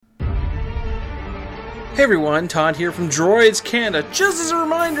Hey everyone, Todd here from Droids Canada. Just as a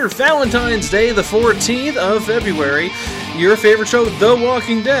reminder, Valentine's Day, the 14th of February, your favorite show, The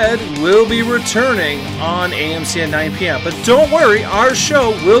Walking Dead, will be returning on AMC at 9 p.m. But don't worry, our show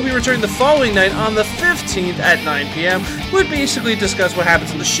will be returning the following night on the 15th at 9 p.m. We'll basically discuss what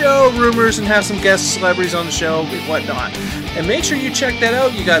happens in the show, rumors, and have some guest celebrities on the show, and whatnot. And make sure you check that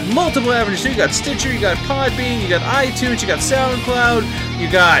out. You got multiple avenues. You got Stitcher, you got Podbean, you got iTunes, you got SoundCloud, you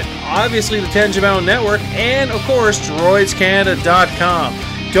got, obviously, the Tangible Network, and, of course, DroidsCanada.com.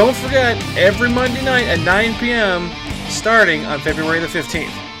 Don't forget, every Monday night at 9 p.m., starting on February the 15th.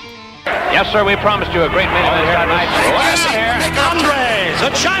 Yes, sir, we promised you a great main event tonight. Nick Andres,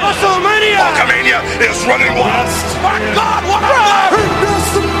 a giant. WrestleMania! Hulkamania is running wild. My God, what a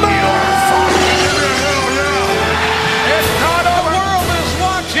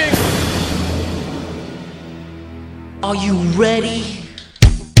Are you ready?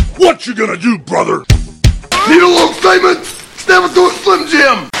 What you gonna do, brother? Need a little statement? Step into a Slim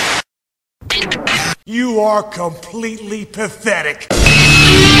Jim. You are completely pathetic.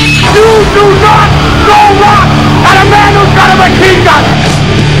 You do not throw rock at a man who's got a machine gun.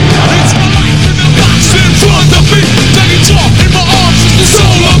 It's my life in the box in front of me. Taking talk in my arms is the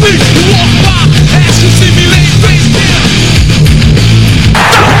soul of me. You walk by, as you see me lay face down.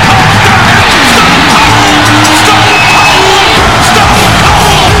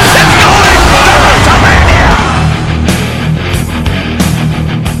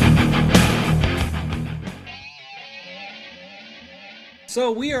 So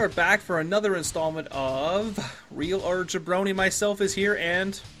we are back for another installment of Real or Jabroni. Myself is here,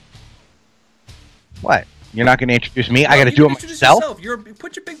 and what? You're not going to introduce me? No, I got to do it myself.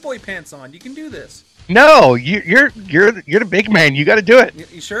 Put your big boy pants on. You can do this. No, you're the big man. You got to do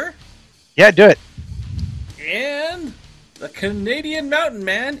it. You sure? Yeah, do it. And the Canadian Mountain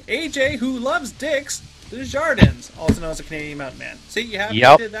Man, AJ, who loves dicks, Desjardins, also known as a Canadian Mountain Man. See, you have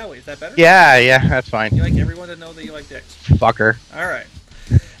Yep. did it that way. Is that better? Yeah, that's fine. You like everyone to know that you like dicks. Fucker. All right.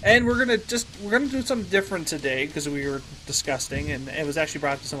 And we're gonna do something different today because we were disgusting, and it was actually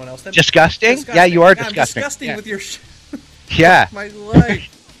brought to someone else. Disgusting? Yeah, you are disgusting. I'm disgusting yeah. with your Yeah. my life.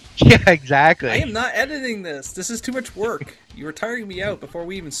 Yeah, exactly. I am not editing this. This is too much work. You were tiring me out before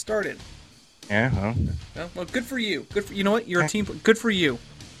we even started. Yeah. Well, good for you. Good for you know what? You're a team. Good for you.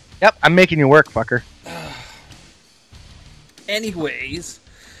 Yep, I'm making you work, fucker. Anyways.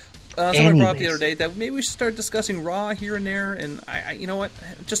 Someone brought up the other day that maybe we should start discussing Raw here and there, and I you know what?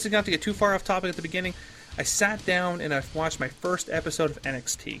 Just not to get too far off topic at the beginning, I sat down and I've watched my first episode of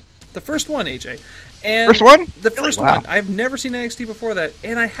NXT. The first one, AJ. And first one? The first Wow. one. I've never seen NXT before that,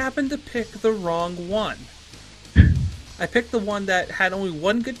 and I happened to pick the wrong one. I picked the one that had only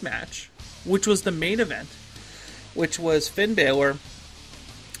one good match, which was the main event, which was Finn Balor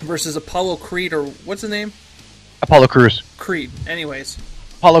versus Apollo Creed, or what's his name? Apollo Crews. Creed. Anyways.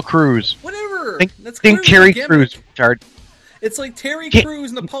 Apollo Crews. Whatever. Think Terry Crews, Chard. It's like Terry Crews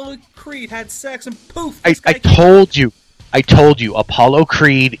and Apollo Creed had sex and poof. I told you, Apollo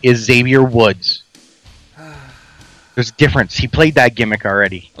Creed is Xavier Woods. There's a difference. He played that gimmick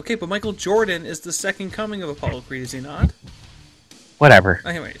already. Okay, but Michael Jordan is the second coming of Apollo Creed, is he not? Whatever.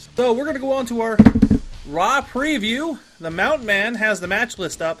 Anyways, so we're going to go on to our Raw preview. The Mountain Man has the match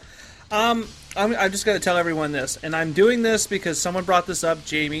list up. I'm just going to tell everyone this, and I'm doing this because someone brought this up,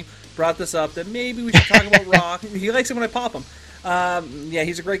 Jamie brought this up, that maybe we should talk about Raw. He likes it when I pop him. Yeah,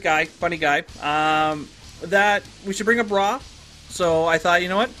 he's a great guy, funny guy. That we should bring up Raw. So I thought, you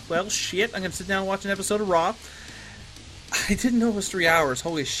know what? Well, shit, I'm going to sit down and watch an episode of Raw. I didn't know it was 3 hours.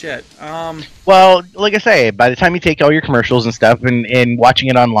 Holy shit. Well, like I say, by the time you take all your commercials and stuff and watching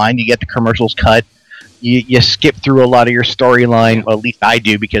it online, you get the commercials cut. You skip through a lot of your storyline. Well, at least I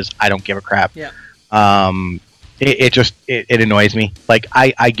do, because I don't give a crap. Yeah. It annoys me. Like,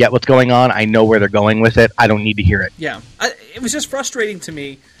 I get what's going on. I know where they're going with it. I don't need to hear it. Yeah. It was just frustrating to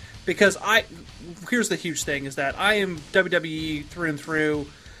me because here's the huge thing, is that I am WWE through and through.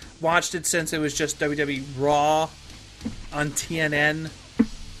 Watched it since it was just WWE Raw on TNN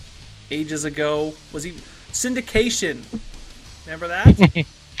ages ago. Was he Syndication? Remember that?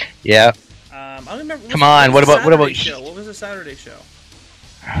 Yeah. I don't remember. Come on. What about show? What was the Saturday show?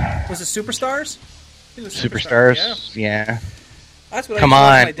 Was it Superstars? I think it was Superstars? Yeah. That's what Come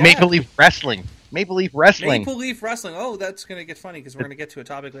I on. Maple Leaf Wrestling. Maple Leaf Wrestling. Maple Leaf Wrestling. Oh, that's going to get funny because we're going to get to a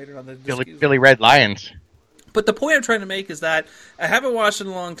topic later on the Billy Red Lions. But the point I'm trying to make is that I haven't watched it in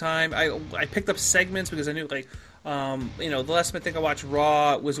a long time. I picked up segments because I knew, like, the last time I think I watched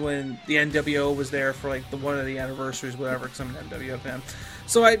Raw was when the NWO was there for, like, one of the anniversaries, whatever, because I'm an NWO fan.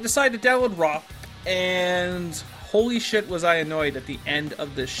 So I decided to download Raw, and holy shit was I annoyed at the end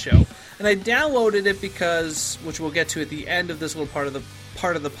of this show. And I downloaded it because, which we'll get to at the end of this little part of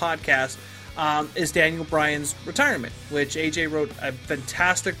the podcast, is Daniel Bryan's retirement, which AJ wrote a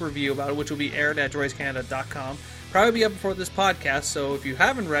fantastic review about it, which will be aired at droidscanada.com. Probably be up before this podcast, so if you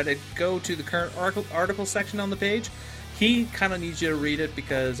haven't read it, go to the current article section on the page. He kind of needs you to read it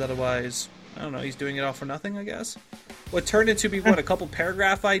because otherwise, I don't know, he's doing it all for nothing, I guess. What turned into be a couple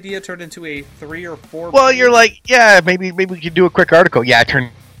paragraph idea turned into a 3 or 4. Well, you're like, yeah, maybe we could do a quick article. Yeah, it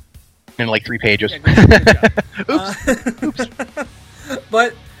turned in like 3 pages. Yeah, good job. Oops.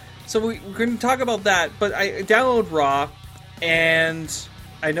 But so we're going to talk about that. But I downloaded Raw, and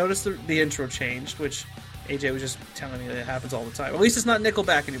I noticed the intro changed, which AJ was just telling me that it happens all the time. At least it's not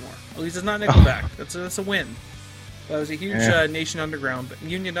Nickelback anymore. At least it's not Nickelback. That's a win. But I was a huge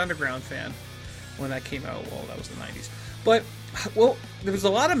Union Underground fan when that came out. Well, that was the 90s. But, well, there was a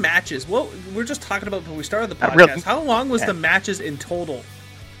lot of matches. Well, we were just talking about when we started the podcast. Really? How long was the matches in total?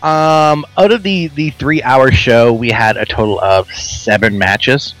 Out of the 3-hour show, we had a total of 7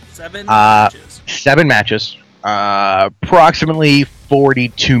 matches. 7 matches. 7 matches. Approximately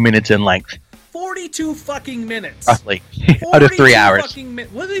 42 minutes in length. 42 fucking minutes. Roughly. Out of 3 hours.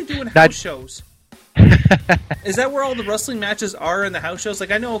 What do they do in house shows? Is that where all the wrestling matches are in the house shows?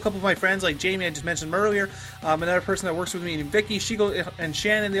 Like, I know a couple of my friends, like Jamie, I just mentioned earlier, another person that works with me, and Vicky, and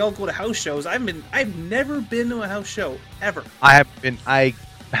Shannon, they all go to house shows. I've never been to a house show ever. I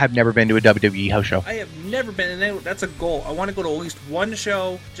have never been to a WWE house show. I have never been, and that's a goal. I want to go to at least one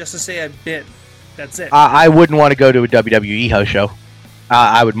show just to say I've been. That's it. I wouldn't want to go to a WWE house show.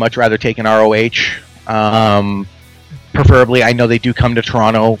 I would much rather take an ROH. Preferably, I know they do come to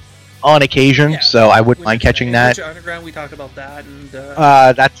Toronto on occasion, so I wouldn't mind catching that. Underground, we talked about that, and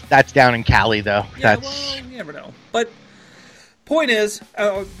that's down in Cali, though. Yeah, well, you never know. But point is,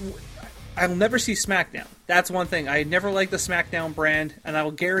 I'll never see SmackDown. That's one thing. I never liked the SmackDown brand, and I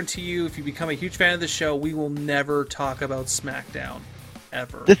will guarantee you, if you become a huge fan of the show, we will never talk about SmackDown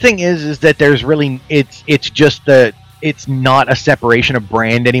ever. The thing is that there's really it's just it's not a separation of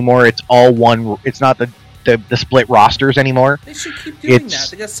brand anymore. It's all one. It's not the split rosters anymore. They should keep doing that.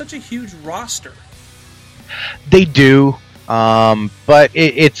 They got such a huge roster. They do, but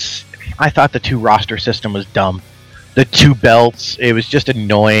it's. I thought the 2 roster system was dumb. The 2 belts, it was just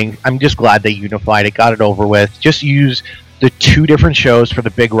annoying. I'm just glad they unified it, got it over with. Just use the 2 different shows for the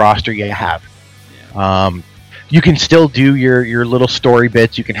big roster you have. Yeah. You can still do your little story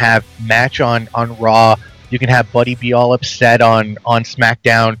bits. You can have match on Raw. You can have Buddy be all upset on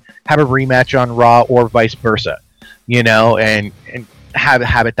SmackDown, have a rematch on Raw, or vice versa, and have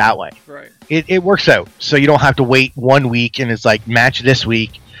it that way. Right. It works out, so you don't have to wait 1 week and it's like match this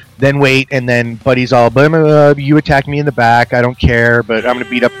week, then wait, and then Buddy's all, you attacked me in the back, I don't care, but I'm gonna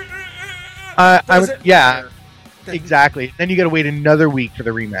beat up. Yeah, exactly. Then you got to wait another week for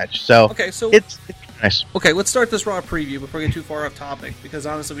the rematch. So it's nice. Okay, let's start this Raw preview before we get too far off topic, because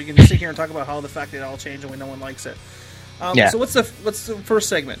honestly, we can just sit here and talk about how the fact that it all changed and no one likes it. So what's the first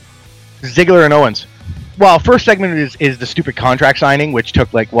segment? Ziggler and Owens. Well, first segment is the stupid contract signing, which took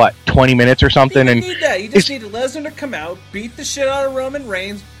 20 minutes or something. You need that. You just need Lesnar to come out, beat the shit out of Roman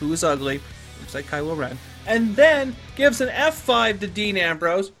Reigns, who is ugly, looks like Kylo Ren, and then gives an F5 to Dean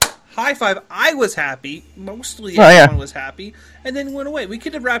Ambrose. High five. I was happy. Mostly everyone was happy. And then went away. We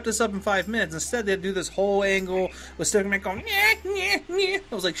could have wrapped this up in 5 minutes. Instead, they had to do this whole angle with Stephanie McMahon going, I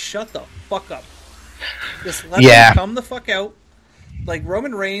was like, shut the fuck up. Just let them come the fuck out. Like,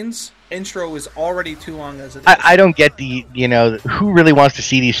 Roman Reigns' intro is already too long as it is. I don't get who really wants to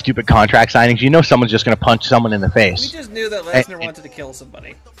see these stupid contract signings? Someone's just going to punch someone in the face. We just knew that Lesnar wanted to kill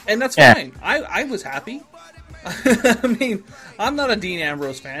somebody. And that's fine. I was happy. I mean, I'm not a Dean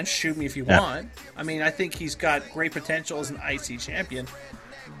Ambrose fan. Shoot me if you want. I mean, I think he's got great potential as an IC champion.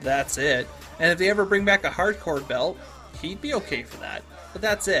 That's it. And if they ever bring back a hardcore belt, he'd be okay for that. But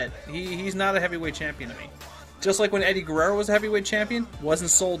that's it. He's not a heavyweight champion to me. Just like when Eddie Guerrero was a heavyweight champion, wasn't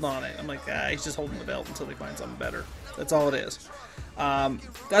sold on it. I'm like, he's just holding the belt until they find something better. That's all it is.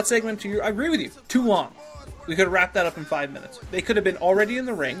 That segment, I agree with you. Too long. We could have wrapped that up in 5 minutes. They could have been already in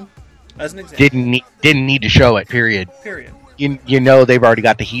the ring. As an example. Didn't need to show it. Period. They've already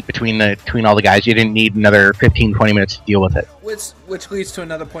got the heat between all the guys. You didn't need another 15-20 minutes to deal with it. Which leads to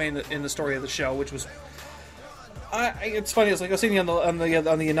another point in the story of the show, which was, it's funny. It's like I was saying on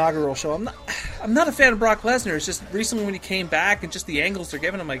the inaugural show. I'm not a fan of Brock Lesnar. It's just recently when he came back and just the angles they're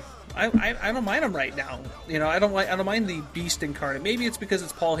giving him, like I don't mind him right now. I don't mind the Beast incarnate. Maybe it's because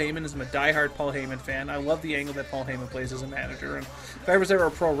it's Paul Heyman. I'm a diehard Paul Heyman fan. I love the angle that Paul Heyman plays as a manager. And if I was ever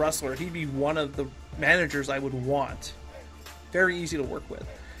a pro wrestler, he'd be one of the managers I would want. Very easy to work with.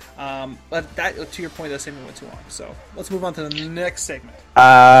 But that, to your point, that segment went too long. So let's move on to the next segment.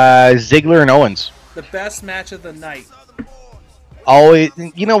 Ziggler and Owens. The best match of the night. Always,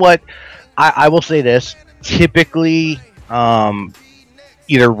 you know what? I will say this. Typically,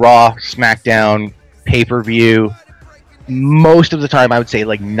 either Raw, SmackDown, pay-per-view, most of the time, I would say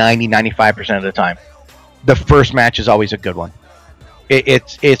like 90-95% of the time, the first match is always a good one.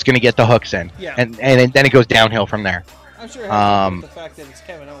 It's going to get the hooks in, and then it goes downhill from there. I'm sure it has to do with the fact that it's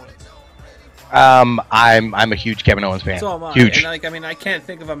Kevin Owens. I'm a huge Kevin Owens fan. So am I. Huge. And I can't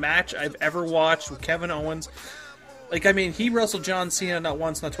think of a match I've ever watched with Kevin Owens. He wrestled John Cena not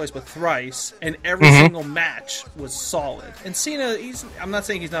once, not twice, but thrice, and every single match was solid. And Cena, I'm not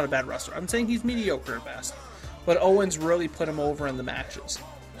saying he's not a bad wrestler. I'm saying he's mediocre at best. But Owens really put him over in the matches.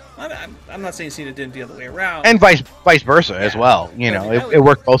 I'm not saying Cena didn't the other way around. And vice versa as well. It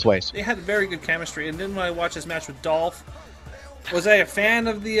worked both ways. They had very good chemistry. And then when I watched this match with Dolph, was I a fan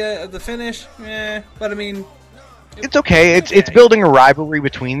of the finish? But I mean... It's okay. It's building a rivalry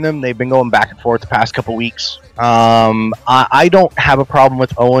between them. They've been going back and forth the past couple weeks. I don't have a problem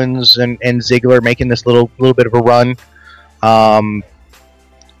with Owens and Ziggler making this little bit of a run.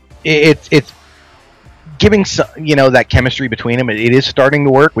 It's giving that chemistry between them. It is starting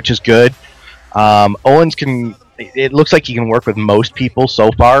to work, which is good. Owens can. It looks like he can work with most people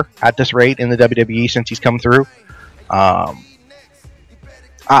so far at this rate in the WWE since he's come through.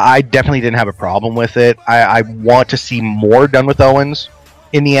 I definitely didn't have a problem with it. I want to see more done with Owens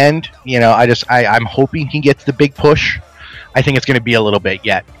in the end. I'm hoping he gets the big push. I think it's going to be a little bit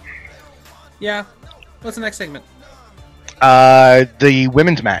yet. Yeah. What's the next segment? The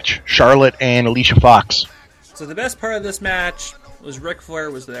women's match, Charlotte and Alicia Fox. So the best part of this match was Ric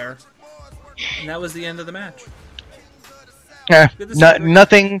Flair was there, and that was the end of the match. Yeah,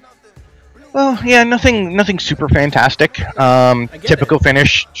 nothing. Well, yeah, nothing super fantastic. Typical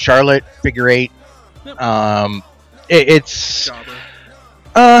finish, Charlotte figure 8. Yep. It's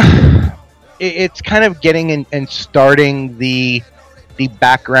kind of getting and starting the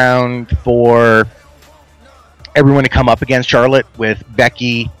background for everyone to come up against Charlotte with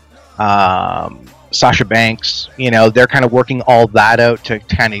Becky, Sasha Banks. They're kind of working all that out to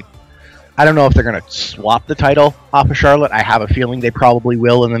kind of. I don't know if they're going to swap the title off of Charlotte. I have a feeling they probably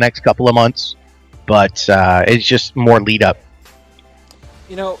will in the next couple of months. But it's just more lead up.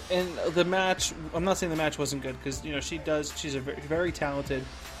 And the match, I'm not saying the match wasn't good because, she's a very, very talented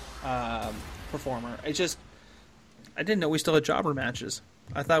performer. I didn't know we still had jobber matches.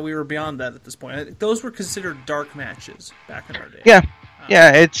 I thought we were beyond that at this point. Those were considered dark matches back in our day. Yeah.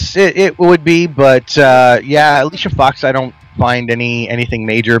 It would be, but Alicia Fox, I don't find anything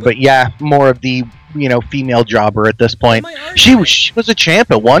major, but more of the female jobber at this point. She was a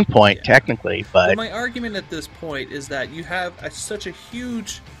champ at one point, technically, but well, my argument at this point is that you have such a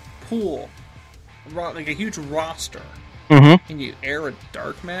huge pool, like a huge roster, and you air a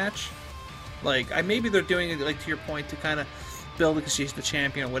dark match. Maybe they're doing it, to your point, to kind of build it because she's the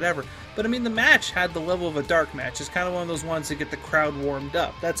champion or whatever. But I mean, the match had the level of a dark match. It's kind of one of those ones that get the crowd warmed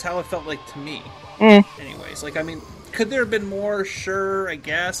up. That's how it felt like to me. Anyways, could there have been more? Sure, I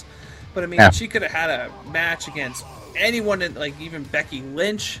guess. But I mean, she could have had a match against anyone, even Becky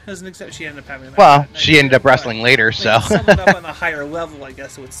Lynch as an example. She ended up having a match. Well, she ended up wrestling later, so. Someone up on a higher level, I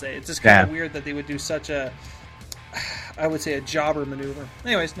guess I would say. It's just kind of weird that they would do such a, I would say, a jobber maneuver.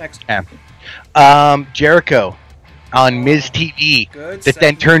 Anyways, next. Yeah. Jericho on Miz TV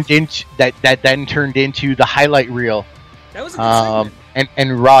then turned into the highlight reel. That was a good segment.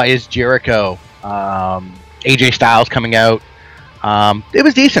 And Raw is Jericho. AJ Styles coming out. It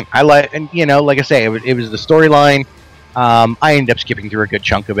was decent. like I say, it was the storyline. I ended up skipping through a good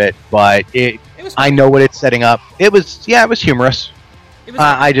chunk of it, but I know what it's setting up. It was humorous.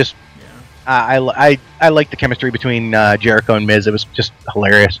 I like the chemistry between Jericho and Miz. It was just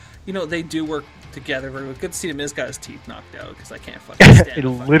hilarious. They do work together very well. Good to see the Miz got his teeth knocked out because I can't fucking stand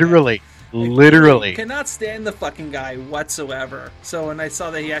him. Literally. I cannot stand the fucking guy whatsoever. So when I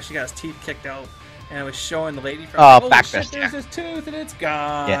saw that he actually got his teeth kicked out, and I was showing the lady from back fist. There's his tooth and it's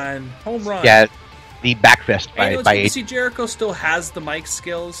gone. Yeah. Home run. Yeah, the back fist by good to see Jericho still has the mic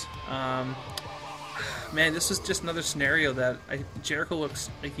skills. Man, this is just another scenario that Jericho looks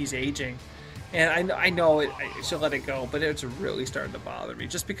like he's aging. And I know I should let it go, but it's really starting to bother me.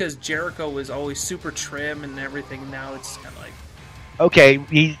 Just because Jericho was always super trim and everything, and now it's kind of like... Okay,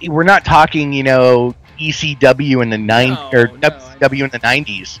 we're not talking, ECW in the WCW in the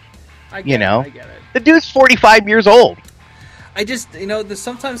 90s. I get it. The dude's 45 years old. I just,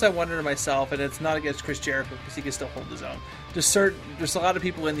 sometimes I wonder to myself, and it's not against Chris Jericho because he can still hold his own. There's a lot of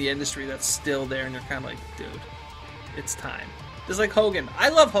people in the industry that's still there, and they're kind of like, dude, it's time. It's like Hogan. I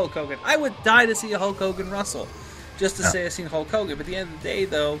love Hulk Hogan. I would die to see a Hulk Hogan wrestle, just to say I've seen Hulk Hogan. But at the end of the day,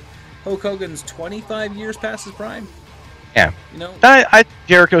 though, Hulk Hogan's 25 years past his prime. Yeah. You know,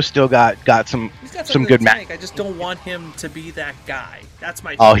 Jericho's still got some good match. I just don't want him to be that guy. That's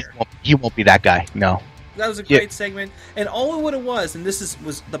my Oh, fear. he won't be that guy. No. That was a great segment, and all what it was, and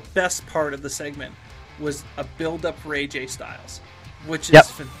was the best part of the segment, was a build-up for AJ Styles, which is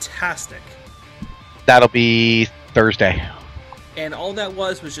fantastic. That'll be Thursday. And all that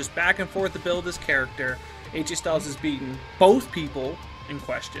was just back and forth to build his character. AJ Styles has beaten both people in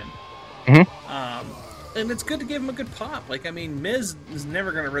question. And it's good to give him a good pop. Like, I mean, Miz is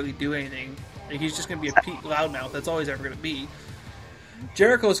never going to really do anything. Like, he's just going to be a Pete Loudmouth. That's all he's ever going to be.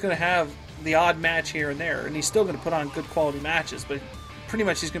 Jericho is going to have the odd match here and there, and he's still going to put on good quality matches, but pretty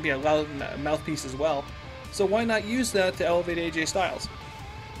much he's going to be a loud mouthpiece as well. So why not use that to elevate AJ Styles?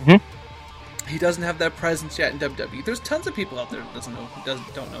 He doesn't have that presence yet in WWE. There's tons of people out there that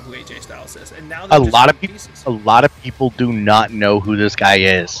don't know who AJ Styles is, and now a lot of people do not know who this guy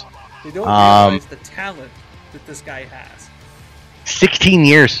is. They don't realize the talent that this guy has. 16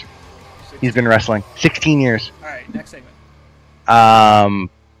 years he's been wrestling. 16 years. All right, next segment.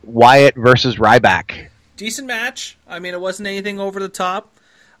 Wyatt versus Ryback. Decent match. I mean, it wasn't anything over the top.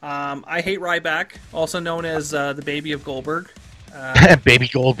 I hate Ryback, also known as the baby of Goldberg. Baby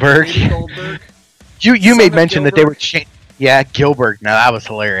Goldberg. Baby Goldberg. You made mention that they were Gilbert. Now that was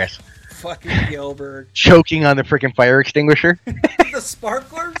hilarious. Fucking Gilbert. Choking on the freaking fire extinguisher. The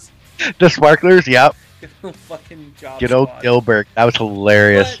sparklers? The sparklers, yep. Fucking job. Good old Gilbert. That was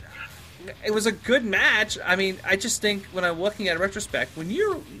hilarious. But it was a good match. I mean, I just think when I'm looking at it in retrospect, when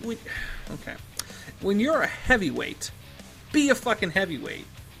you're a heavyweight, be a fucking heavyweight.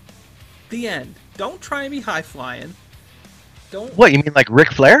 The end. Don't try and be high flying. Don't. What, you mean like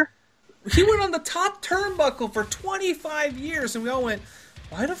Ric Flair? He went on the top turnbuckle for 25 years, and we all went,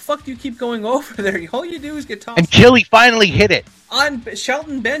 why the fuck do you keep going over there? All you do is get tossed. Until he finally hit it. On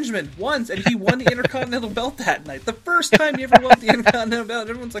Shelton Benjamin once, and he won the Intercontinental Belt that night. The first time he ever won the Intercontinental Belt,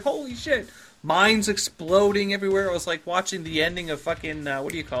 everyone's like, holy shit. Minds exploding everywhere. It was like watching the ending of fucking,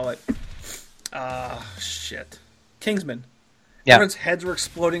 what do you call it? Shit. Kingsman. Yeah. Everyone's heads were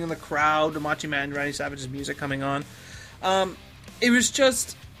exploding in the crowd. Macho Man, Randy Savage's music coming on. It was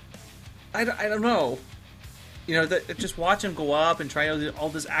just, I don't know. You know, just watch him go up and try all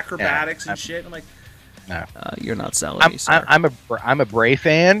this acrobatics and shit. I'm like, no, you're not selling me, sir. I'm a Bray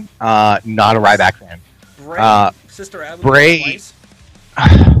fan, not a Ryback fan. Bray, Sister Abigail Bray,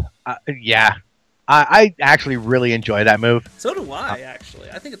 yeah. I actually really enjoy that move. So do I, actually.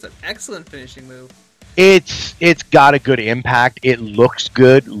 I think it's an excellent finishing move. It's got a good impact. It looks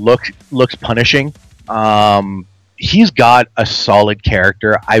good. Looks punishing. He's got a solid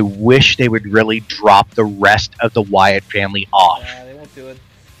character. I wish they would really drop the rest of the Wyatt family off. Yeah, they won't do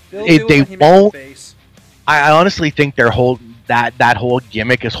it. They won't. I honestly think their that whole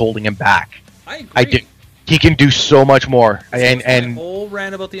gimmick is holding him back. I agree. He can do so much more. And the whole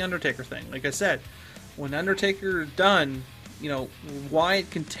rant about the Undertaker thing. Like I said, when Undertaker done, you know,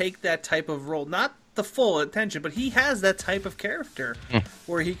 Wyatt can take that type of role. Not the full attention, but he has that type of character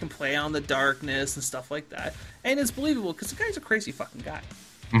where he can play on the darkness and stuff like that. And it's believable because the guy's a crazy fucking guy.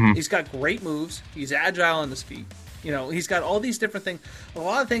 He's got great moves. He's agile on his feet. You know, he's got all these different things. A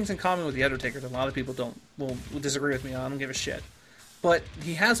lot of things in common with the Undertaker that a lot of people will disagree with me on. I don't give a shit. But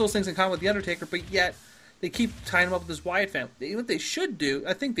he has those things in common with the Undertaker, but yet they keep tying him up with this Wyatt family. What they should do,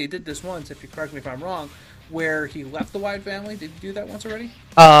 I think they did this once, if you correct me if I'm wrong, where he left the Wyatt family. Did you do that once already?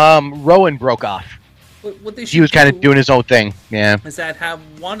 Rowan broke off. What they should he was kind of doing his own thing, yeah. Is that have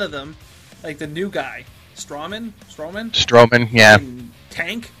one of them, like the new guy, Strowman, yeah.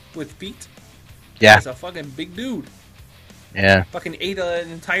 Tank with feet. Yeah. He's a fucking big dude. Yeah. Fucking ate an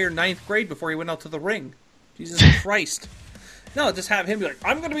entire 9th grade before he went out to the ring. Jesus Christ. No, just have him be like,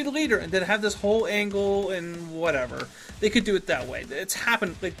 I'm going to be the leader, and then have this whole angle and whatever. They could do it that way. It's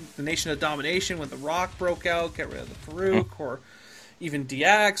happened, like the Nation of Domination when The Rock broke out, get rid of the Farouk, or even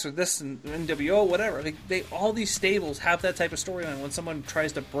DX, or this and NWO, whatever. They all these stables have that type of storyline when someone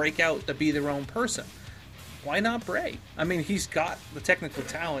tries to break out to be their own person. Why not Bray? I mean, he's got the technical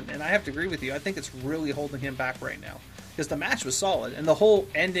talent, and I have to agree with you. I think it's really holding him back right now. Because the match was solid, and the whole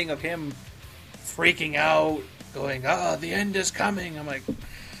ending of him freaking out, going, the end is coming. I'm like,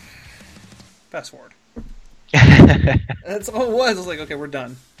 fast forward. That's all it was. I was like, okay, we're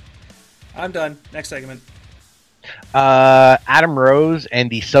done. I'm done. Next segment. Adam Rose and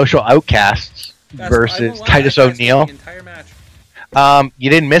the Social Outcasts versus Titus O'Neil. Entire match. You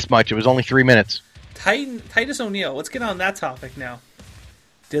didn't miss much. It was only 3 minutes. Titus O'Neil. Let's get on that topic now.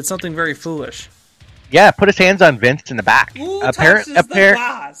 Did something very foolish. Yeah, put his hands on Vince in the back. Who touches the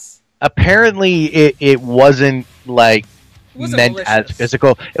glass? Apparently, it wasn't like meant malicious. as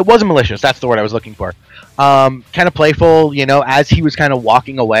physical. It wasn't malicious. That's the word I was looking for. Kind of playful, as he was kind of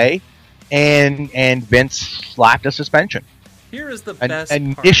walking away, and Vince slapped a suspension. Here is the best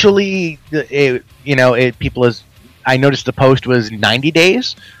Initially, I noticed the post was 90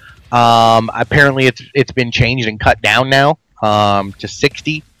 days. Apparently, it's been changed and cut down now to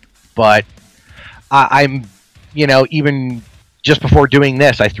 60. But I'm, even just before doing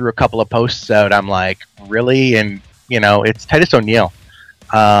this, I threw a couple of posts out. I'm like, really? And it's Titus O'Neil.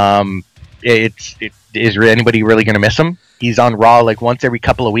 Is anybody really going to miss him? He's on Raw like once every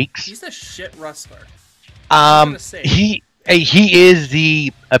couple of weeks. He's a shit wrestler. He is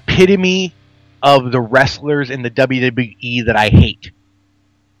the epitome of the wrestlers in the WWE that I hate.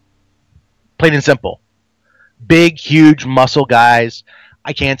 Plain and simple. Big, huge muscle guys.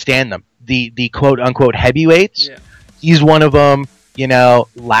 I can't stand them. The quote unquote heavyweights. Yeah. He's one of them.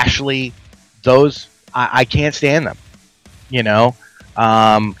 Lashley. Those I can't stand them.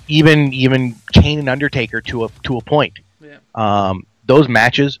 Even Kane and Undertaker to a point. Yeah. Those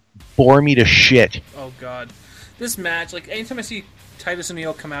matches bore me to shit. Oh god, this match, like anytime I see Titus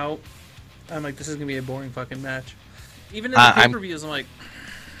O'Neil come out, I'm like, this is gonna be a boring fucking match. Even in the pay-per-views, I'm like,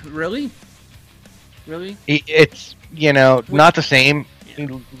 really? It's not the same.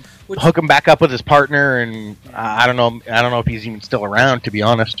 Yeah. Hook him back up with his partner, and I don't know if he's even still around. To be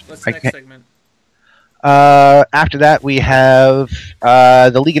honest. What's the next segment? After that, we have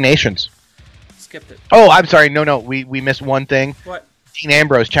the League of Nations. Skipped it. Oh, I'm sorry. No. We missed one thing. What? Dean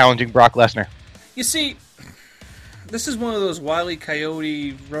Ambrose challenging Brock Lesnar. You see, this is one of those Wile E.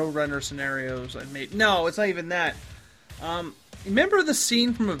 Coyote Roadrunner scenarios I made. No, it's not even that. Remember the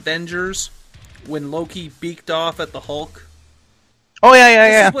scene from Avengers when Loki beaked off at the Hulk? Oh, yeah.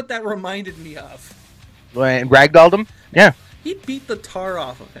 This is what that reminded me of. And ragdolled him? Yeah. He beat the tar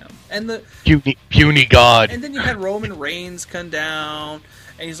off of him. And the puny god. And then you had Roman Reigns come down,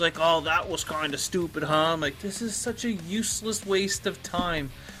 and he's like, oh, that was kind of stupid, huh? I'm like, this is such a useless waste of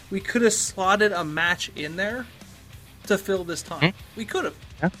time. We could have slotted a match in there to fill this time. Mm-hmm. We could have.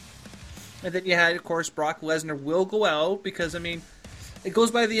 Yeah. And then you had, of course, Brock Lesnar will go out, because, it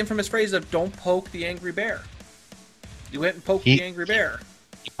goes by the infamous phrase of don't poke the angry bear. You went and poked the angry bear.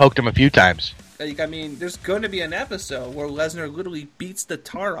 He poked him a few times. There's going to be an episode where Lesnar literally beats the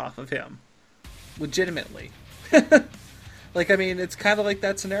tar off of him. Legitimately. It's kind of like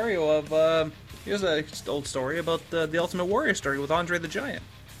that scenario of, here's a old story about the Ultimate Warrior story with Andre the Giant.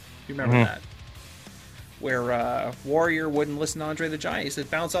 You remember that? Where Warrior wouldn't listen to Andre the Giant. He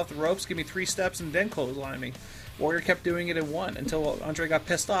said, bounce off the ropes, give me 3 steps, and then clothesline me. Warrior kept doing it in one until Andre got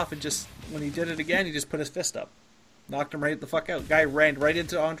pissed off, and when he did it again, he just put his fist up. Knocked him right the fuck out. Guy ran right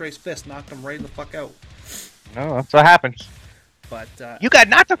into Andre's fist, knocked him right the fuck out. No, that's what happens. But you got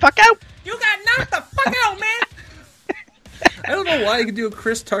knocked the fuck out. You got knocked the fuck out, man. I don't know why I could do a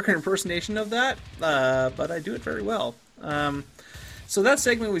Chris Tucker impersonation of that, but I do it very well. So that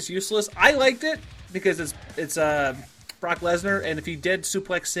segment was useless. I liked it because it's Brock Lesnar, and if he did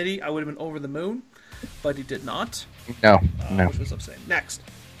Suplex City, I would have been over the moon, but he did not. No. Which was upsetting. Next.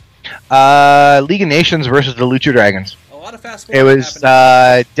 League of Nations versus the Lucha Dragons. A lot of fast forward. It was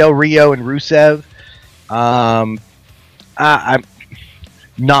Del Rio and Rusev. I'm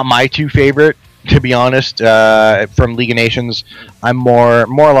not my two favorite, to be honest. From League of Nations, I'm more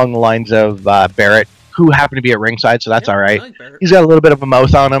along the lines of Barrett, who happened to be at ringside, so that's all right. Like he's got a little bit of a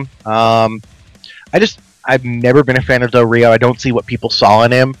mouth on him. I've never been a fan of Del Rio. I don't see what people saw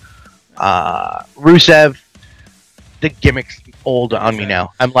in him. Rusev, the gimmick's old on me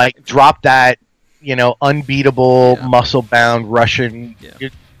now. I'm like, drop that, unbeatable, muscle-bound Russian. Yeah.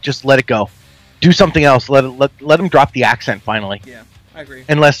 Just let it go. Do something else. Let him drop the accent finally. Yeah, I agree.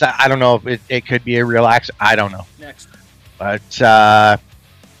 Unless, I don't know if it could be a real accent. I don't know. Next. But,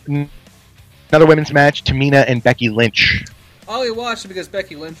 another women's match, Tamina and Becky Lynch. I only watched it because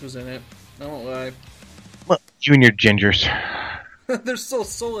Becky Lynch was in it. I won't lie. Well, you and your gingers. They're so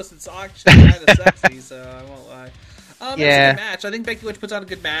soulless. It's actually kind of sexy, so I won't lie. It was a good match. I think Becky Lynch puts on a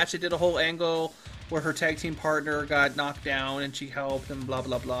good match. They did a whole angle where her tag team partner got knocked down and she helped and blah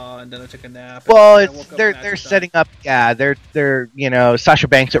blah blah, and then I took a nap. Well, they're setting up. Yeah, they're Sasha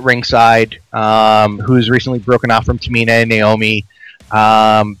Banks at ringside, who's recently broken off from Tamina and Naomi.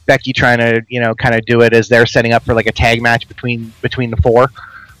 Becky trying to kind of do it as they're setting up for like a tag match between the four.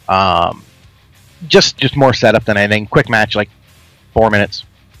 Just more setup than anything. Quick match, like 4 minutes.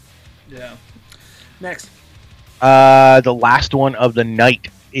 Yeah. Next. The last one of the night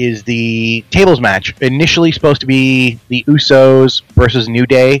is the tables match. Initially supposed to be the Usos versus New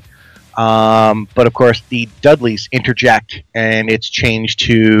Day. But of course, the Dudleys interject, and it's changed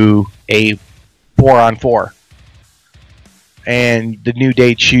to a 4-on-4. And the New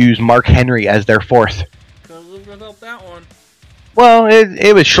Day choose Mark Henry as their fourth. Could've lived without that one. Well,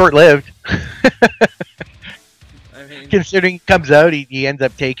 it was short-lived. I mean, Considering he comes out, he ends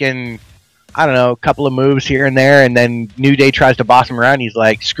up taking, I don't know, a couple of moves here and there, and then New Day tries to boss him around. He's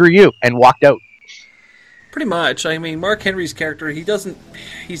like, screw you, and walked out. pretty much. I mean, Mark Henry's character,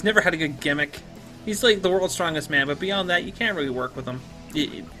 he's never had a good gimmick. He's like the world's strongest man, but beyond that, you can't really work with him.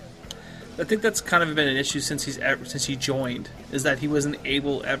 I think that's kind of been an issue since he joined, is that he wasn't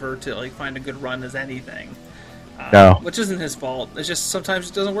able ever to like find a good run as anything. No. Which isn't his fault. It's just sometimes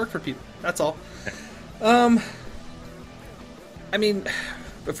it doesn't work for people. That's all. I mean,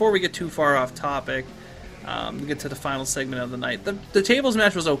 before we get too far off topic, we get to the final segment of the night. The tables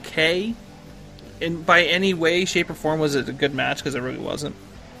match was okay. And by any way, shape, or form was it a good match, because it really wasn't.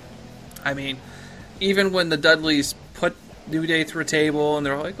 I mean, even when the Dudleys put New Day through a table, and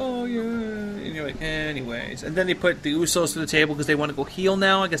they're like, oh, yeah, and you're like, anyways. And then they put the Usos through the table because they want to go heel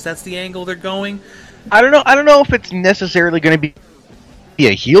now. I guess that's the angle they're going. I don't know if it's necessarily going to be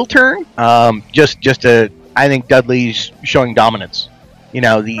a heel turn. I think Dudley's showing dominance. You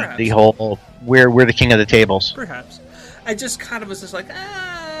know, the whole we're the king of the tables. Perhaps. I just kind of was just like,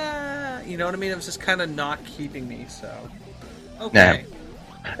 you know what I mean? It was just kind of not keeping me, so. Okay.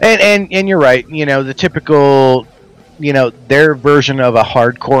 Yeah. And you're right. You know, the typical, you know, their version of a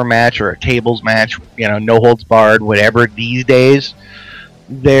hardcore match or a tables match, you know, no holds barred, whatever, these days,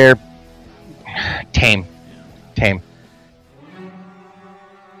 they're tame.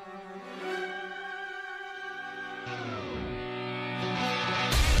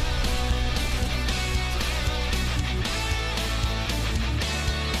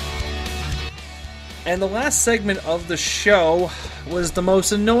 And the last segment of the show was the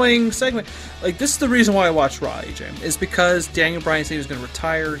most annoying segment. Like, this is the reason why I watched Raw, AJ, is because Daniel Bryan said he was going to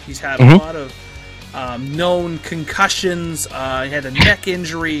retire. He's had a lot of known concussions. He had a neck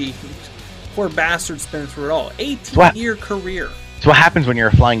injury. Poor bastard's been through it all. 18-year career. It's what happens when you're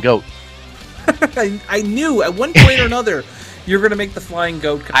a flying goat. I knew at one point or another you were going to make the flying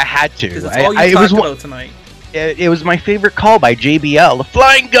goat. I had to. Because that's all you talked about tonight. It was my favorite call by JBL. The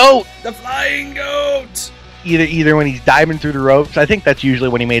flying goat. The flying goat. Either when he's diving through the ropes. I think that's usually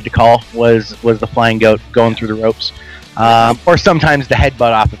when he made the call. Was the flying goat going through the ropes, or sometimes the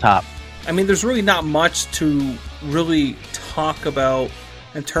headbutt off the top. I mean, there's really not much to really talk about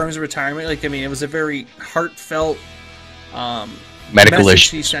in terms of retirement. Like, I mean, it was a very heartfelt medical message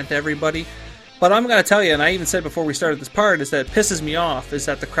issue he sent to everybody. But I'm going to tell you, and I even said before we started this part, is that it pisses me off, is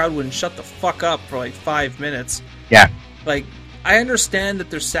that the crowd wouldn't shut the fuck up for like 5 minutes. Yeah. Like, I understand that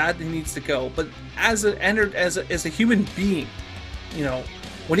they're sad that he needs to go, but as a human being, you know,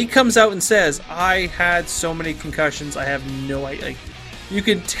 when he comes out and says, I had so many concussions, I have no idea. Like, you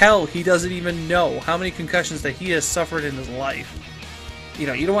can tell he doesn't even know how many concussions that he has suffered in his life. You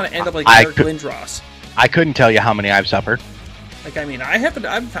know, you don't want to end up like Eric Lindros. I couldn't tell you how many I've suffered. Like, I mean, I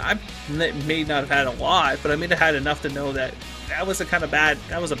may not have had a lot, but I may have had enough to know that was a bad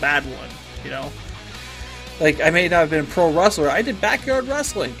one, you know? Like, I may not have been a pro wrestler. I did backyard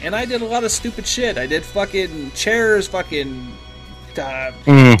wrestling, and I did a lot of stupid shit. I did fucking chairs, I fucking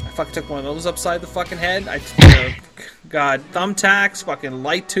took one of those upside the fucking head. I got thumbtacks, fucking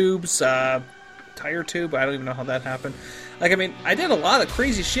light tubes, tire tube. I don't even know how that happened. Like, I mean, I did a lot of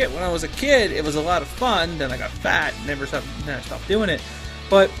crazy shit when I was a kid. It was a lot of fun. Then I got fat and never stopped doing it.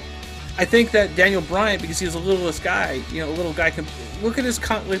 But I think that Daniel Bryan, because he was a littlest guy, you know, a little guy, can look at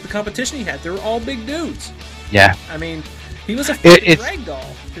the competition he had. They were all big dudes. Yeah. I mean, he was a fucking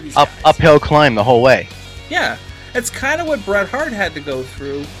ragdoll to these guys. Uphill climb the whole way. Yeah. It's kind of what Bret Hart had to go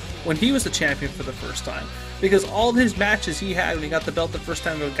through when he was the champion for the first time. Because all his matches he had when he got the belt the first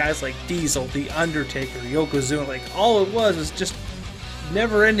time with guys like Diesel, The Undertaker, Yokozuna, like, all it was just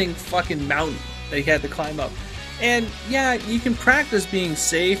never-ending fucking mountain that he had to climb up. And, yeah, you can practice being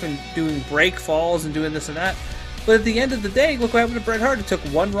safe and doing break falls and doing this and that, but at the end of the day, look what happened to Bret Hart. It took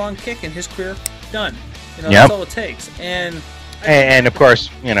one wrong kick and his career, done. You know, That's all it takes. And of course,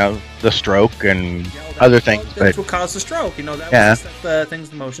 you know, the stroke and other things. That's what caused the stroke, you know, that was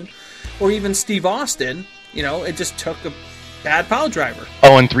things in motion. Or even Steve Austin, you know, it just took a bad pile driver.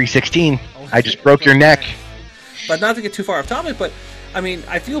 Oh, and 316. I just broke your neck. But not to get too far off topic, but I mean,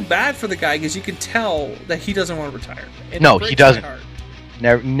 I feel bad for the guy because you can tell that he doesn't want to retire. No, he doesn't.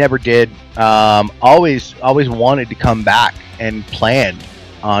 Never did. Always wanted to come back and planned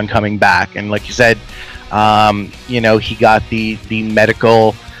on coming back. And like you said, you know, he got the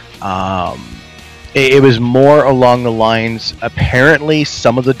medical It was more along the lines, apparently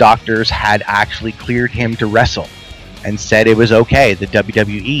some of the doctors had actually cleared him to wrestle and said it was okay. The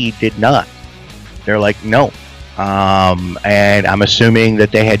WWE did not. They're like, no. And I'm assuming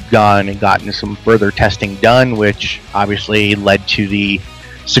that they had gone and gotten some further testing done, which obviously led to the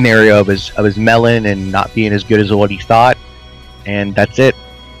scenario of his melon and not being as good as what he thought. And that's it.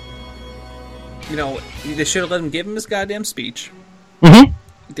 You know, they should have let him give him his goddamn speech. Mm-hmm.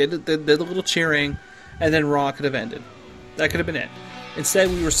 Did a little cheering, and then Raw could have ended. That could have been it. Instead,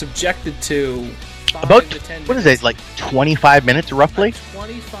 we were subjected to about 5 to 10 what is minutes. it, like 25 minutes roughly? A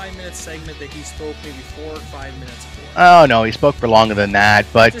 25-minute segment that he spoke maybe 4 or 5 minutes for. Oh no, he spoke for longer than that.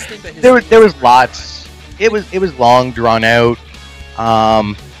 But I just think that his there was speech lots. It was long, drawn out.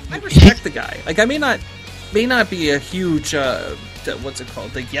 I respect the guy. Like, I may not be a huge what's it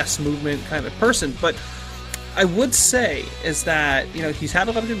called, the yes movement kind of person, but I would say is that, you know, he's had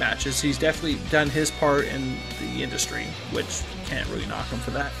a lot of good matches. He's definitely done his part in the industry, which can't really knock him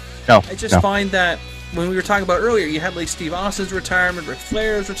for that. No, I just find that when we were talking about earlier, you had like Steve Austin's retirement, Ric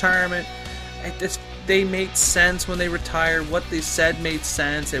Flair's retirement. They made sense when they retired. What they said made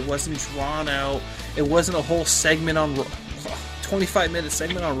sense. It wasn't drawn out. It wasn't a whole segment on 25-minute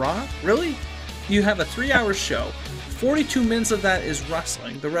segment on Raw. Really? You have a 3-hour show. 42 minutes of that is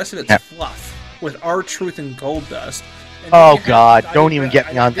wrestling. The rest of it's fluff with R-Truth and Goldust. And oh God! Don't even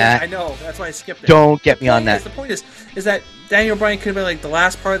get me on that. I know. That's why I skipped it. Don't get me on that. The point is that Daniel Bryan could have been like the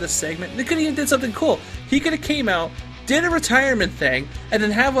last part of the segment. They could have even did something cool. He could have came out, did a retirement thing, and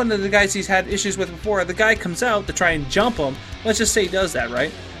then have one of the guys he's had issues with before. The guy comes out to try and jump him. Let's just say he does that,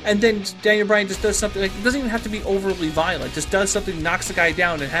 right? And then Daniel Bryan just does something. Like, it doesn't even have to be overly violent. Just does something, knocks the guy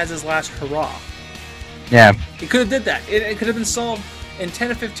down, and has his last hurrah. Yeah. He could have did that. It could have been solved in 10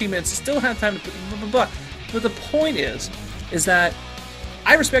 to 15 minutes. Still have time to but the point is that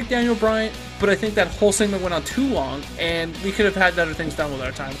I respect Daniel Bryan, but I think that whole segment went on too long, and we could have had better things done with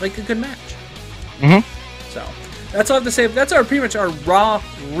our time, like a good match. Mm-hmm. So that's all I have to say. That's pretty much our Raw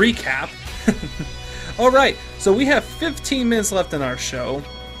recap. All right, so we have 15 minutes left in our show.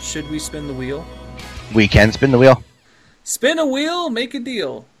 Should we spin the wheel? We can spin the wheel. Spin a wheel, make a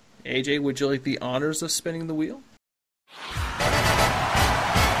deal. AJ, would you like the honors of spinning the wheel?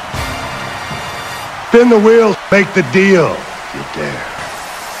 Spin the wheel, make the deal. You dare.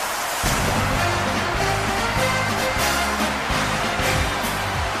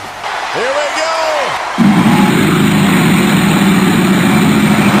 Here we go.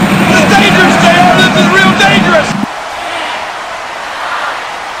 This is dangerous, JR. This is real dangerous.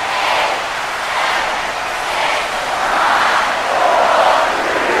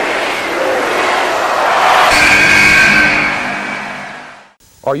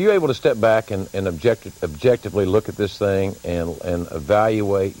 Are you able to step back and objectively look at this thing and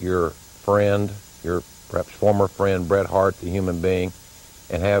evaluate your friend, your perhaps former friend, Bret Hart, the human being,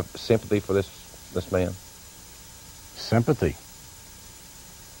 and have sympathy for this man? Sympathy?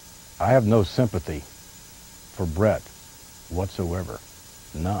 I have no sympathy for Bret whatsoever.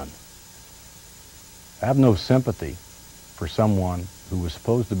 None. I have no sympathy for someone who was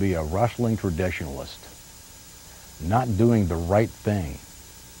supposed to be a wrestling traditionalist, not doing the right thing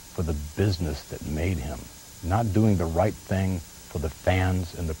for the business that made him, not doing the right thing for the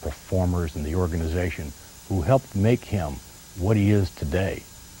fans and the performers and the organization who helped make him what he is today.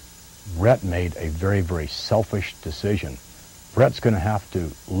 Bret made a very, very selfish decision. Bret's going to have to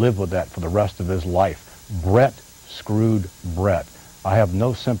live with that for the rest of his life. Bret screwed Bret. I have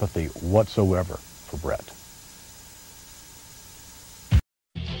no sympathy whatsoever for Bret.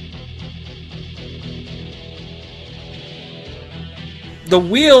 The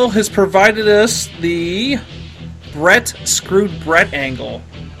wheel has provided us the Bret screwed Bret angle.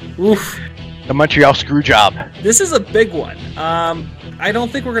 Oof. The Montreal screw job. This is a big one. I don't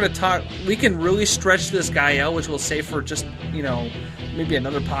think we're going to talk... We can really stretch this guy out, which we'll save for just, maybe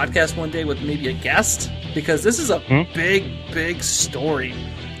another podcast one day with maybe a guest, because this is a big, big story.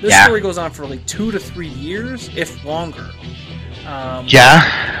 This story goes on for like 2 to 3 years, if longer.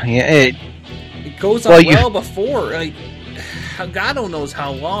 It goes on before... God knows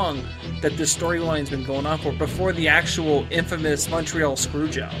how long that this storyline's been going on for, before the actual infamous Montreal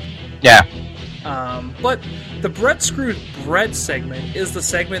Screwjob. Yeah. But the Bret screwed Bret segment is the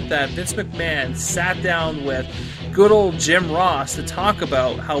segment that Vince McMahon sat down with good old Jim Ross to talk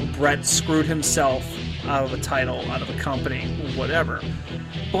about how Bret screwed himself out of a title, out of a company, whatever.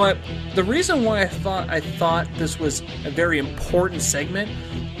 But the reason why I thought this was a very important segment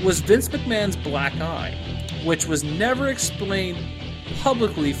was Vince McMahon's black eye, which was never explained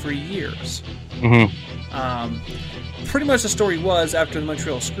publicly for years. Mm-hmm. Pretty much the story was, after the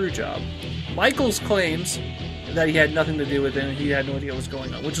Montreal Screwjob, Michaels claims that he had nothing to do with it and he had no idea what was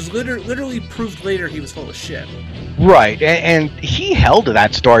going on, which was literally proved later he was full of shit. Right, and he held to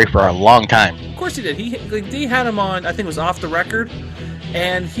that story for a long time. Of course he did. They had him on, I think it was Off the Record,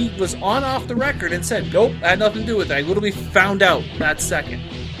 and he was on Off the Record and said, nope, I had nothing to do with it. I literally found out that second.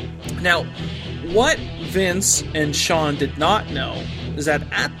 Now, what Vince and Shawn did not know is that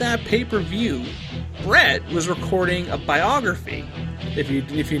at that pay-per-view, Bret was recording a biography, if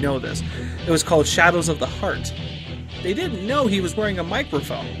you know this. It was called Shadows of the Heart. They didn't know he was wearing a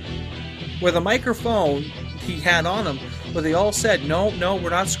microphone. Where the microphone he had on him, but they all said, no, we're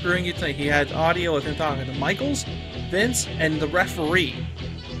not screwing you tonight. He had audio of him talking to Michaels, Vince, and the referee.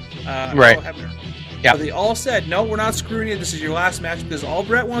 Right. Yeah. So they all said, no, we're not screwing you. This is your last match, because all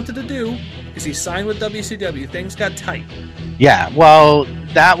Bret wanted to do is he signed with WCW. Things got tight. Yeah, well,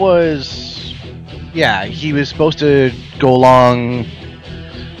 that was... Yeah, he was supposed to go along...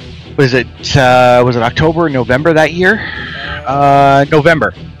 Was it October or November that year?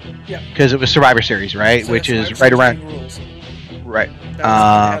 November. Yeah. Because it was Survivor Series, right? So which is Survivor right around... Rules. Right. That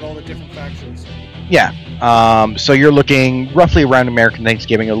was, had all the different factions. Yeah. So you're looking roughly around American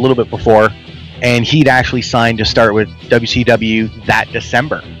Thanksgiving, a little bit before, and he'd actually signed to start with WCW that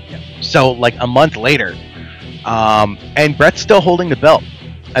December. Yeah. So like a month later, and Bret's still holding the belt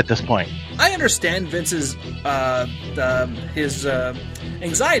at this point. I understand Vince's his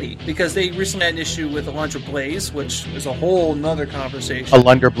anxiety, because they recently had an issue with Alundra Blaze, which is a whole nother conversation.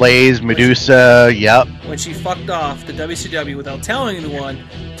 Alundra Blaze, Medusa, yep. When she fucked off to WCW without telling anyone,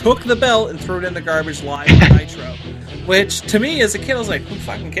 took the belt and threw it in the garbage live on Nitro. Which, to me, as a kid, I was like, who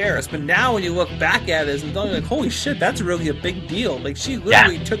fucking cares? But now when you look back at it, you're like, holy shit, that's really a big deal. Like, she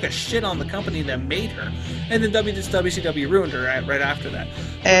literally took a shit on the company that made her. And then WCW ruined her right after that.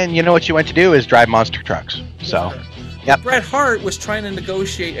 And you know what she went to do is drive monster trucks. So, yep. Bret Hart was trying to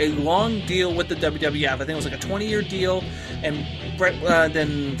negotiate a long deal with the WWF. I think it was like a 20-year deal, and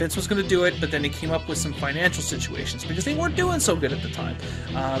then Vince was going to do it, but then he came up with some financial situations because they weren't doing so good at the time.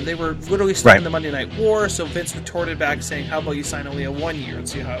 They were literally starting the Monday Night War, so Vince retorted back saying, how about you sign only a 1 year and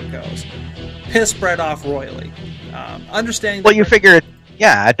see how it goes? Pissed Bret off royally. Understanding. Well, you figure,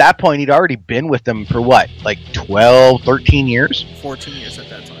 at that point he'd already been with them for what, like 12, 13 years? 14 years at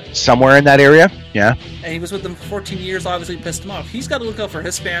that time. Somewhere in that area, yeah. And he was with them for 14 years, obviously pissed him off. He's got to look out for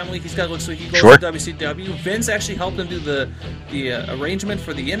his family. He's got to look so he goes to WCW. Vince actually helped him do the arrangement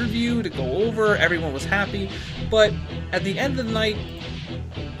for the interview to go over. Everyone was happy. But at the end of the night,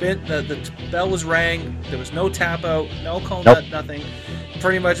 the bell was rang. There was no tap out, no call, nothing.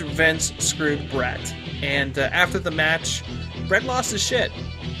 Pretty much Vince screwed Bret. And after the match, Bret lost his shit.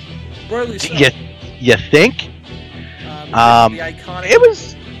 Royally so. You think?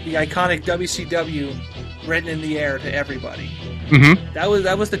 The iconic WCW written in the air to everybody. Mm-hmm. That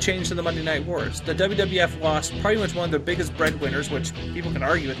was the change to the Monday Night Wars. The WWF lost pretty much one of their biggest breadwinners, which people can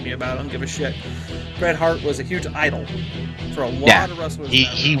argue with me about. I don't give a shit. Bret Hart was a huge idol for a lot of wrestlers.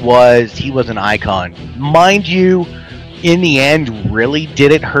 He was an icon. Mind you, in the end, really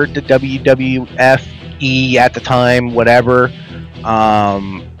did it hurt the WWF at the time? Whatever.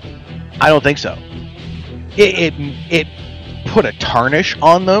 I don't think so. It put a tarnish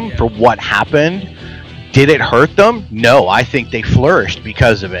on them for what happened. Did it hurt them? No, I think they flourished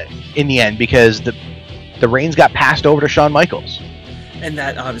because of it in the end, because the reins got passed over to Shawn Michaels. And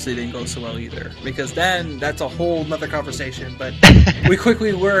that obviously didn't go so well either, because then that's a whole nother conversation. But we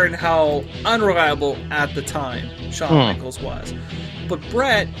quickly learned how unreliable at the time Shawn Michaels was. But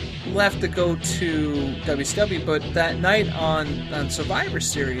Bret left to go to WCW, but that night on Survivor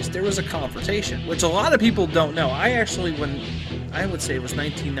Series, there was a confrontation, which a lot of people don't know. I actually, I would say it was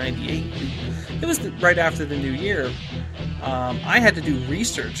 1998, it was right after the new year, I had to do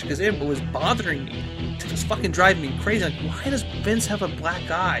research because it was bothering me. It was fucking driving me crazy. Like, why does Vince have a black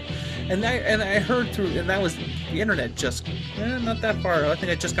eye? And I heard through, and that was the internet just, not that far. I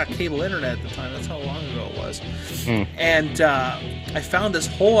think I just got cable internet at the time. That's how long ago it was. And I found this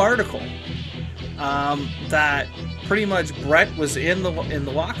whole article that pretty much Bret was in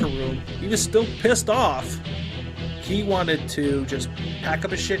the locker room. He was still pissed off. He wanted to just pack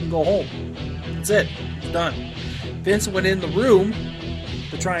up his shit and go home. That's it. It's done. Vince went in the room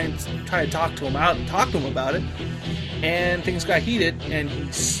to try to talk to him about it, and things got heated, and he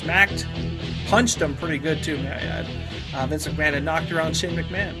punched him pretty good too, may I add. Vince McMahon had knocked around Shane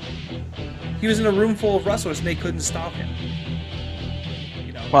McMahon. He was in a room full of wrestlers, and they couldn't stop him.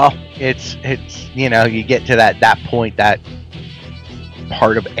 Well, it's you get to that point, that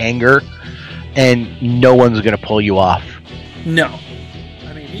part of anger, and no one's going to pull you off. No.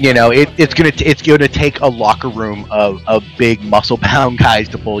 I mean, You know, it's gonna take a locker room of big muscle bound guys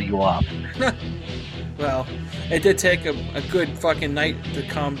to pull you off. Well, it did take a good fucking night to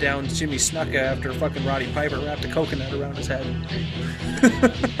calm down Jimmy Snuka after fucking Roddy Piper wrapped a coconut around his head.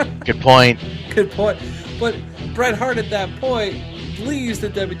 Good point. Good point. But Bret Hart at that point leaves the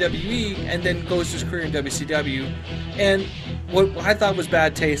WWE and then goes to his career in WCW. And what I thought was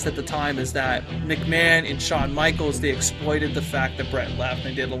bad taste at the time is that McMahon and Shawn Michaels, they exploited the fact that Bret left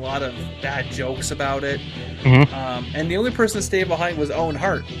and did a lot of bad jokes about it. Mm-hmm. And the only person to stay behind was Owen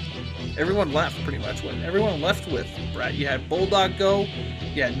Hart. Everyone left pretty much. Everyone left with Bret. You had Bulldog go,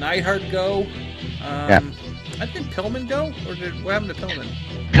 you had Neidhart go. I think Pillman go, or what happened to Pillman?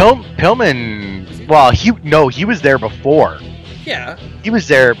 Pillman. Well, he was there before. Yeah. He was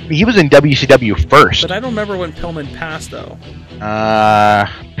there. He was in WCW first. But I don't remember when Pillman passed, though.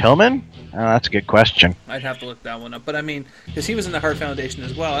 Pillman? Oh, that's a good question. I'd have to look that one up. But I mean, because he was in the Hart Foundation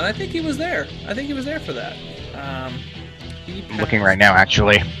as well, and I think he was there. I think he was there for that. I'm looking right now,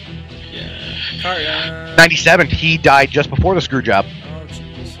 actually. Yeah. 97. He died just before the screw job. Oh,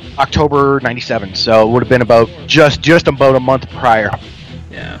 jeez. October 97. So it would have been about just about a month prior.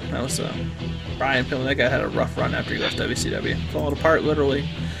 Yeah, that was Brian Pillman. That guy had a rough run after he left WCW. Falling apart, literally.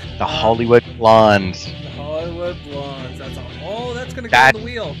 The Hollywood Blondes. The Hollywood Blondes. That's all. That's going to go on the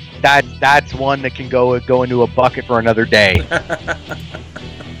wheel. That's one that can go into a bucket for another day.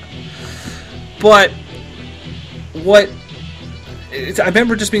 But I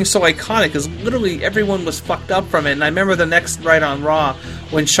remember just being so iconic because literally everyone was fucked up from it. And I remember the next night on Raw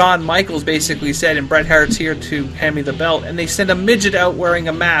when Shawn Michaels basically said, and Bret Hart's here to hand me the belt, and they sent a midget out wearing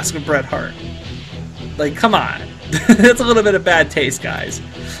a mask of Bret Hart. Like, come on. That's a little bit of bad taste, guys.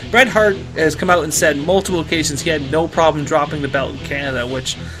 Bret Hart has come out and said on multiple occasions he had no problem dropping the belt in Canada,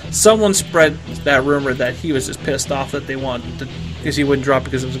 which someone spread that rumor that he was just pissed off that they wanted to, because he wouldn't drop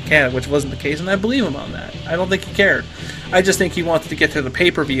because it was in Canada, which wasn't the case, and I believe him on that. I don't think he cared. I just think he wanted to get to the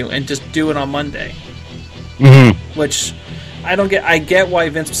pay-per-view and just do it on Monday. Mm-hmm. Which I don't get. I get why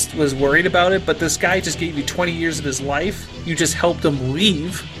Vince was worried about it, but this guy just gave you 20 years of his life. You just helped him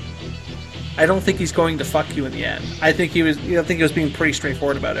leave. I don't think he's going to fuck you in the end. I think he was being pretty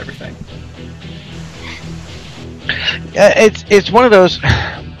straightforward about everything. It's one of those.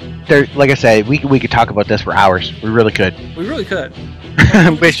 Like I say, we could talk about this for hours. We really could. We really could.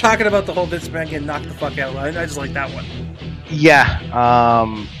 We're talking about the whole Vince McMahon getting knocked the fuck out. I just like that one. Yeah.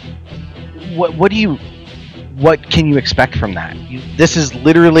 What can you expect from that? This is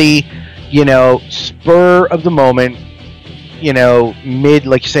literally, spur of the moment.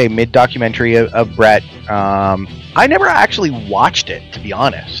 Mid documentary of Bret. I never actually watched it, to be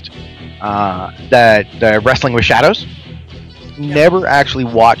honest. The Wrestling with Shadows. Yeah. Never actually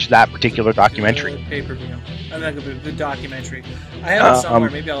watched that particular documentary. Pay-per-view. I think it'll be a good documentary. I have it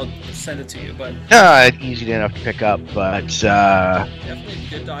somewhere. Maybe I'll send it to you. But easy enough to pick up. But definitely a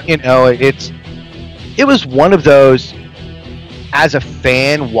good documentary. It was one of those. As a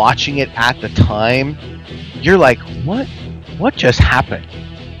fan watching it at the time, you're like, what just happened?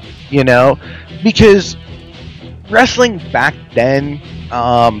 Because wrestling back then,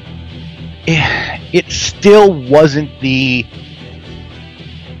 it still wasn't the.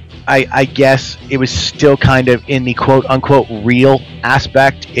 I guess it was still kind of in the quote-unquote real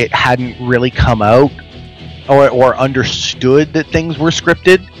aspect. It hadn't really come out or understood that things were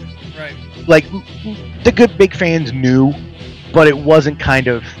scripted. Right. Like, the good big fans knew, but it wasn't kind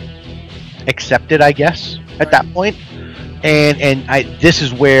of accepted, I guess, at that point. And this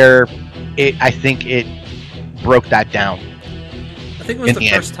is where I think it broke that down. I think it was the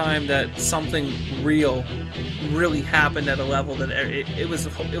first time that something real really happened at a level that it was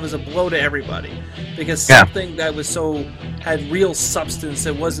a blow to everybody, because something that was had real substance.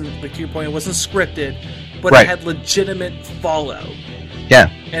 It wasn't, like to your point, it wasn't scripted, but it had legitimate fallout. Yeah,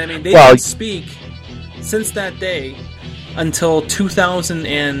 and I mean they didn't speak since that day until 2000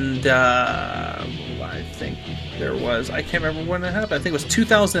 and I think there was, I can't remember when it happened. I think it was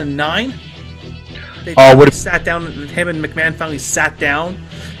 2009. They sat down, him and McMahon finally sat down,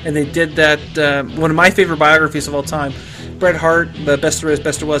 and they did that. One of my favorite biographies of all time, Bret Hart, the Best There Is,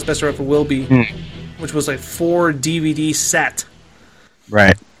 Best There Was, Best There Ever Will Be, which was like 4 DVD set.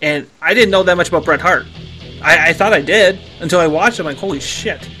 Right. And I didn't know that much about Bret Hart. I thought I did until I watched it. I'm like, holy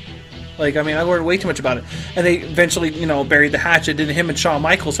shit. Like, I mean, I learned way too much about it. And they eventually, buried the hatchet. And him and Shawn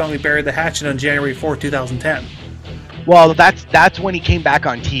Michaels finally buried the hatchet on January 4th, 2010. Well, that's when he came back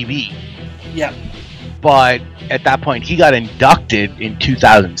on TV. Yeah. But at that point, he got inducted in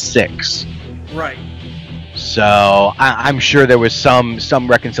 2006. Right. So I'm sure there was some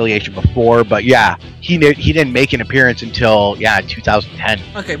reconciliation before, but yeah, he didn't make an appearance until 2010.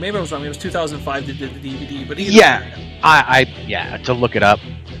 Okay, maybe I was wrong. It was 2005 they did the DVD, but I to look it up.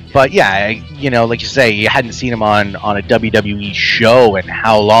 But yeah, like you say, you hadn't seen him on a WWE show in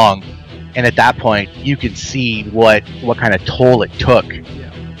how long, and at that point, you could see what kind of toll it took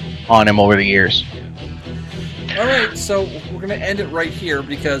on him over the years. All right, so we're going to end it right here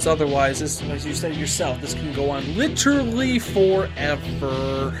because otherwise, this, as you said yourself, this can go on literally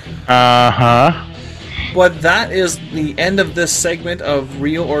forever. But that is the end of this segment of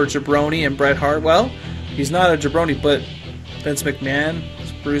Real or Jabroni and Bret Hart. Well, he's not a jabroni, but Vince McMahon,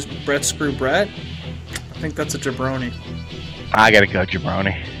 Bret Screw Bret. I think that's a jabroni. I gotta go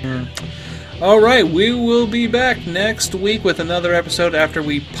jabroni. All right, we will be back next week with another episode after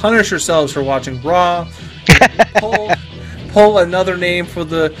we punish ourselves for watching Raw. Pull another name for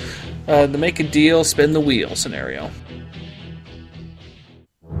the make a deal, spin the wheel scenario.